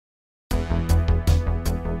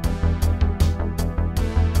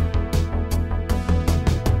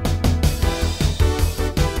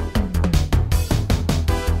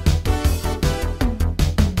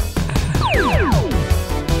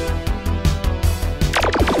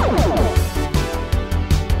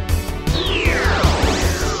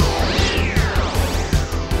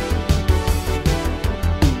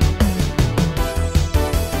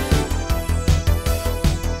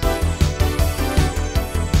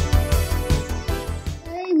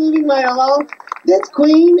right along. This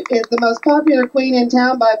queen is the most popular queen in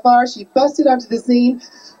town by far. She busted onto the scene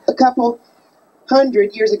a couple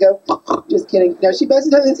 100 years ago. Just kidding. No, she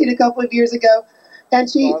busted onto the scene a couple of years ago. And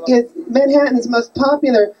she is Manhattan's most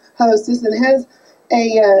popular hostess and has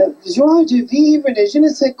a joie de vivre and a je ne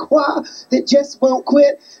sais quoi that just won't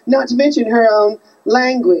quit. Not to mention her own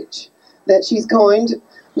language that she's coined,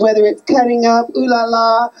 whether it's cutting up, ooh la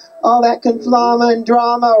la, all that conflama and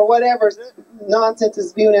drama or whatever nonsense is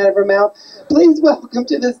spewing out of her mouth. Please welcome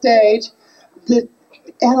to the stage the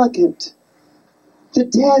elegant, the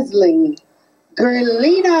dazzling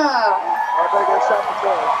Girlina. I'll take a shot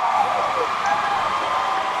before.